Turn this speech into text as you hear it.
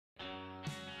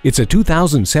It's a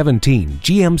 2017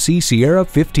 GMC Sierra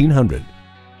 1500.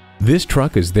 This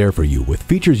truck is there for you with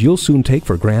features you'll soon take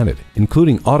for granted,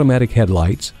 including automatic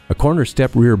headlights, a corner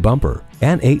step rear bumper,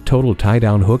 and 8 total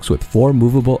tie-down hooks with 4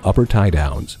 movable upper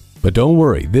tie-downs. But don't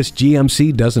worry, this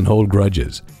GMC doesn't hold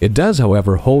grudges. It does,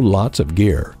 however, hold lots of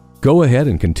gear. Go ahead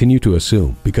and continue to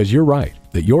assume, because you're right,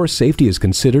 that your safety is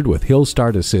considered with Hill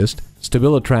Start Assist,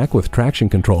 StabiliTrak with traction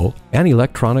control, and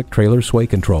electronic trailer sway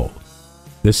control.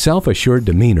 This self-assured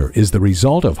demeanor is the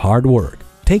result of hard work.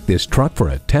 Take this truck for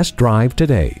a test drive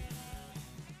today.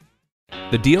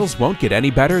 The deals won't get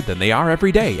any better than they are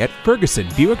every day at Ferguson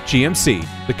Buick GMC.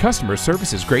 The customer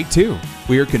service is great too.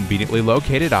 We are conveniently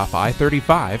located off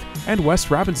I-35 and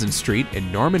West Robinson Street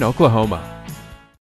in Norman, Oklahoma.